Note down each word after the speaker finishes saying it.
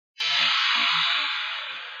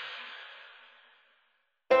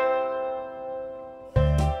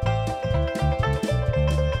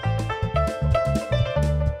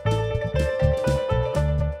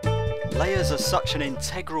Layers are such an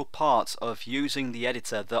integral part of using the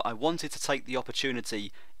editor that I wanted to take the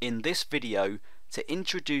opportunity in this video to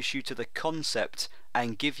introduce you to the concept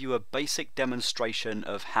and give you a basic demonstration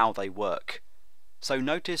of how they work. So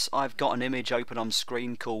notice I've got an image open on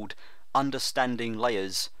screen called Understanding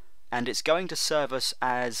Layers, and it's going to serve us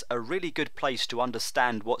as a really good place to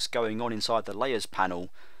understand what's going on inside the Layers panel.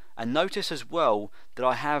 And notice as well that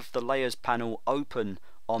I have the Layers panel open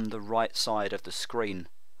on the right side of the screen.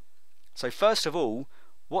 So first of all,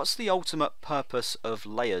 what's the ultimate purpose of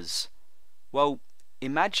layers? Well,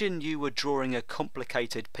 imagine you were drawing a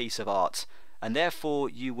complicated piece of art and therefore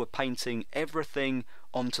you were painting everything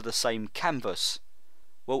onto the same canvas.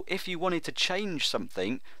 Well, if you wanted to change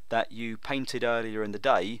something that you painted earlier in the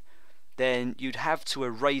day, then you'd have to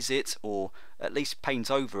erase it or at least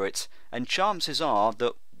paint over it, and chances are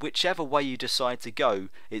that whichever way you decide to go,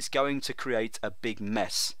 it's going to create a big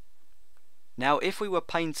mess. Now, if we were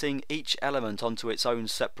painting each element onto its own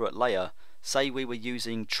separate layer, say we were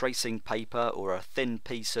using tracing paper or a thin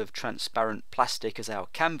piece of transparent plastic as our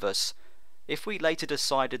canvas, if we later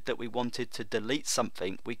decided that we wanted to delete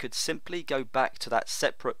something, we could simply go back to that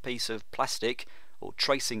separate piece of plastic or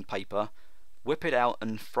tracing paper, whip it out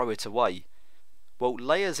and throw it away. Well,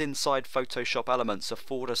 layers inside Photoshop Elements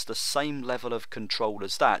afford us the same level of control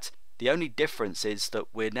as that. The only difference is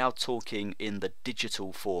that we're now talking in the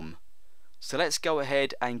digital form. So let's go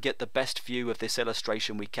ahead and get the best view of this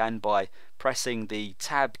illustration we can by pressing the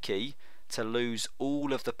Tab key to lose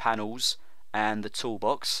all of the panels and the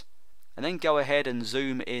toolbox, and then go ahead and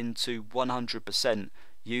zoom into 100%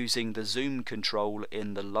 using the zoom control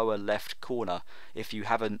in the lower left corner if you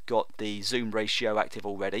haven't got the zoom ratio active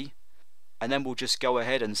already. And then we'll just go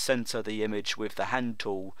ahead and center the image with the hand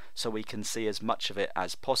tool so we can see as much of it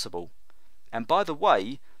as possible. And by the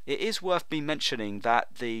way, it is worth me mentioning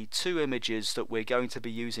that the two images that we're going to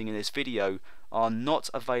be using in this video are not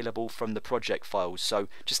available from the project files, so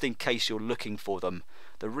just in case you're looking for them.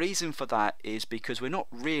 The reason for that is because we're not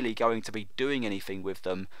really going to be doing anything with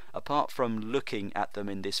them apart from looking at them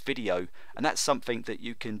in this video, and that's something that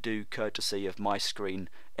you can do courtesy of my screen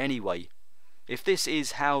anyway. If this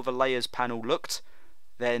is how the layers panel looked,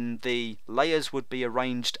 then the layers would be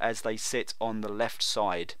arranged as they sit on the left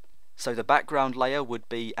side. So the background layer would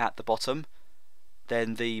be at the bottom,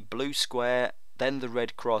 then the blue square, then the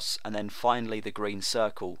red cross, and then finally the green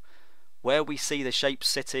circle. Where we see the shapes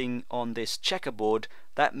sitting on this checkerboard,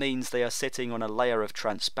 that means they are sitting on a layer of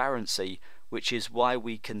transparency, which is why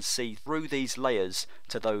we can see through these layers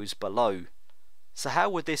to those below. So how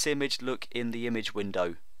would this image look in the image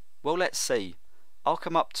window? Well, let's see. I'll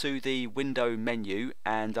come up to the window menu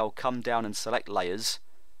and I'll come down and select layers.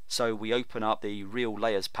 So we open up the real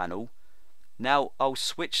layers panel. Now I'll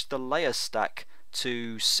switch the layer stack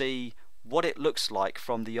to see what it looks like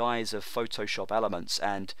from the eyes of Photoshop Elements,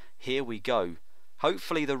 and here we go.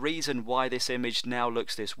 Hopefully the reason why this image now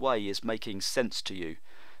looks this way is making sense to you.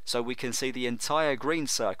 So we can see the entire green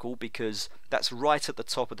circle because that's right at the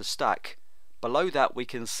top of the stack. Below that we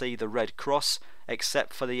can see the red cross,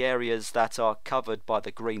 except for the areas that are covered by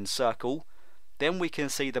the green circle. Then we can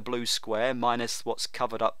see the blue square minus what's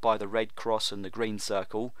covered up by the red cross and the green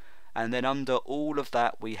circle, and then under all of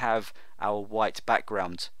that we have our white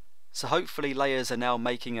background. So hopefully layers are now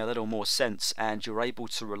making a little more sense and you're able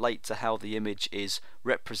to relate to how the image is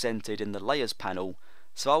represented in the layers panel.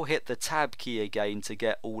 So I'll hit the Tab key again to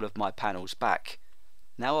get all of my panels back.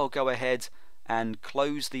 Now I'll go ahead and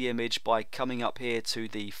close the image by coming up here to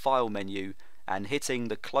the File menu and hitting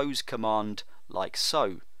the Close command like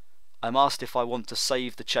so. I'm asked if I want to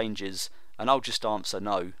save the changes, and I'll just answer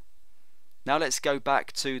no. Now let's go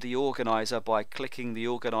back to the organizer by clicking the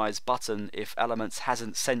Organize button if Elements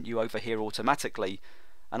hasn't sent you over here automatically,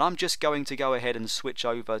 and I'm just going to go ahead and switch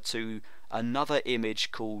over to another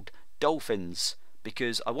image called Dolphins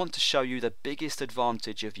because I want to show you the biggest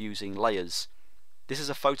advantage of using layers. This is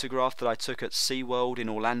a photograph that I took at SeaWorld in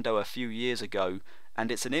Orlando a few years ago,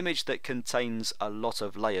 and it's an image that contains a lot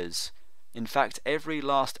of layers. In fact, every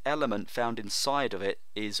last element found inside of it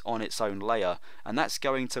is on its own layer, and that's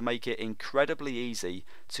going to make it incredibly easy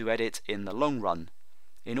to edit in the long run.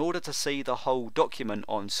 In order to see the whole document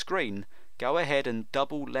on screen, go ahead and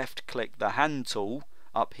double left click the hand tool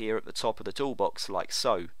up here at the top of the toolbox like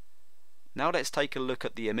so. Now let's take a look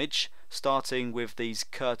at the image, starting with these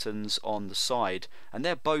curtains on the side, and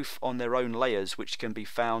they're both on their own layers which can be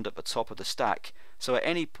found at the top of the stack. So at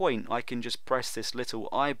any point I can just press this little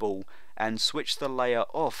eyeball and switch the layer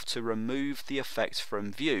off to remove the effect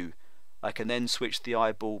from view. I can then switch the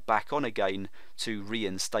eyeball back on again to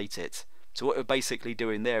reinstate it. So what we're basically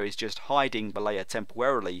doing there is just hiding the layer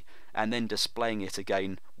temporarily, and then displaying it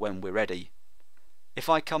again when we're ready. If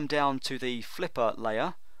I come down to the flipper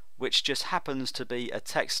layer, which just happens to be a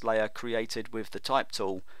text layer created with the type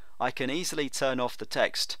tool, I can easily turn off the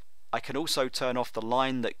text. I can also turn off the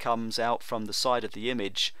line that comes out from the side of the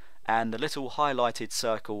image and the little highlighted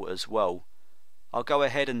circle as well. I'll go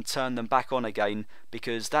ahead and turn them back on again,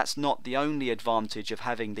 because that's not the only advantage of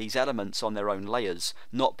having these elements on their own layers,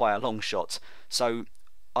 not by a long shot. So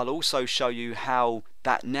I'll also show you how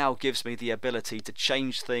that now gives me the ability to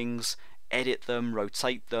change things, edit them,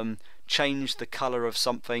 rotate them, change the color of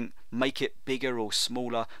something, make it bigger or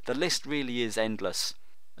smaller. The list really is endless.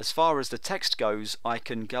 As far as the text goes, I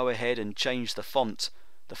can go ahead and change the font,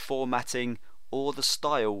 the formatting, or the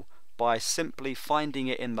style by simply finding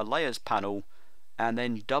it in the layers panel and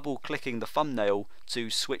then double clicking the thumbnail to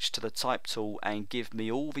switch to the type tool and give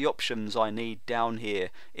me all the options I need down here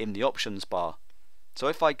in the options bar. So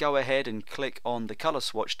if I go ahead and click on the color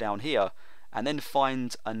swatch down here and then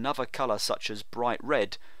find another color such as bright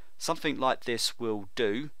red, something like this will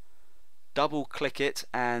do. Double click it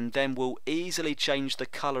and then we'll easily change the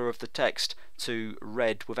color of the text to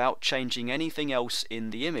red without changing anything else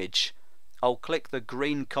in the image. I'll click the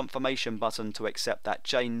green confirmation button to accept that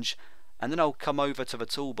change, and then I'll come over to the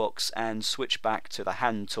toolbox and switch back to the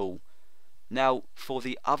hand tool. Now for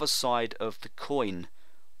the other side of the coin,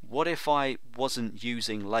 what if I wasn't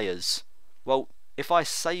using layers? Well, if I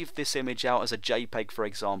save this image out as a JPEG, for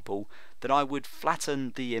example, then I would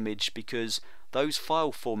flatten the image because those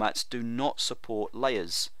file formats do not support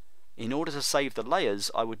layers. In order to save the layers,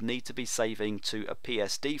 I would need to be saving to a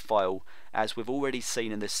PSD file, as we've already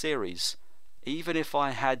seen in this series. Even if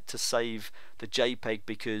I had to save the JPEG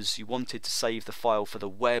because you wanted to save the file for the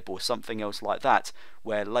web or something else like that,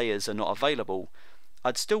 where layers are not available,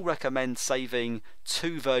 I'd still recommend saving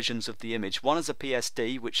two versions of the image. One as a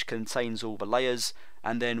PSD, which contains all the layers,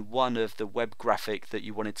 and then one of the web graphic that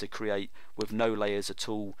you wanted to create with no layers at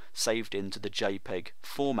all, saved into the JPEG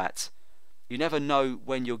format. You never know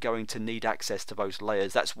when you're going to need access to those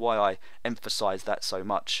layers. That's why I emphasize that so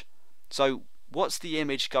much. So what's the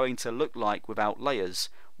image going to look like without layers?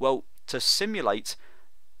 Well, to simulate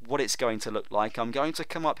what it's going to look like, I'm going to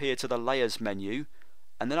come up here to the layers menu,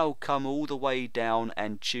 and then I'll come all the way down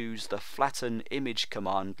and choose the flatten image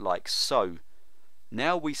command like so.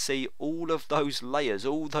 Now we see all of those layers,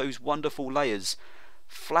 all those wonderful layers,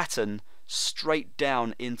 flatten straight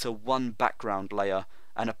down into one background layer,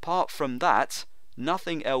 and apart from that,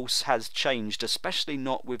 nothing else has changed, especially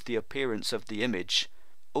not with the appearance of the image.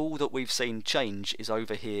 All that we've seen change is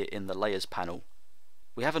over here in the layers panel.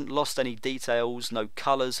 We haven't lost any details, no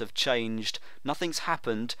colors have changed, nothing's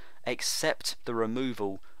happened except the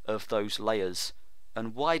removal of those layers.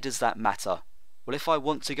 And why does that matter? Well, if I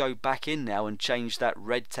want to go back in now and change that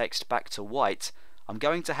red text back to white, I'm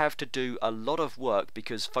going to have to do a lot of work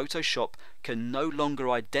because Photoshop can no longer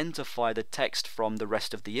identify the text from the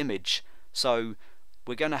rest of the image. So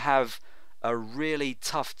we're going to have a really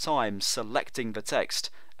tough time selecting the text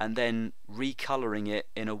and then recoloring it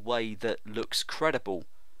in a way that looks credible.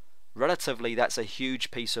 Relatively, that's a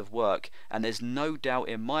huge piece of work, and there's no doubt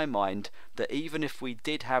in my mind that even if we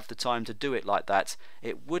did have the time to do it like that,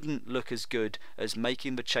 it wouldn't look as good as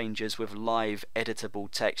making the changes with live editable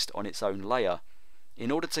text on its own layer. In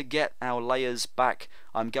order to get our layers back,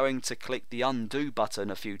 I'm going to click the undo button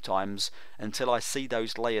a few times until I see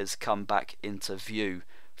those layers come back into view.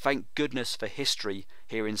 Thank goodness for history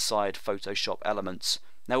here inside Photoshop Elements.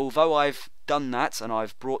 Now, although I've done that and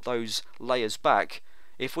I've brought those layers back,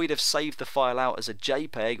 if we'd have saved the file out as a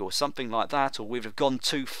JPEG or something like that, or we'd have gone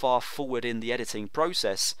too far forward in the editing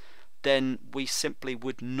process, then we simply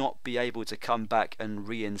would not be able to come back and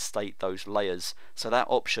reinstate those layers. So that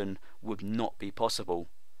option would not be possible.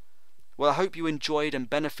 Well, I hope you enjoyed and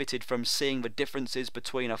benefited from seeing the differences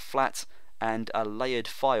between a flat and a layered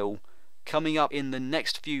file. Coming up in the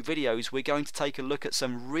next few videos, we're going to take a look at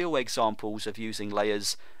some real examples of using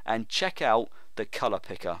layers and check out the color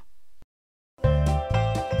picker.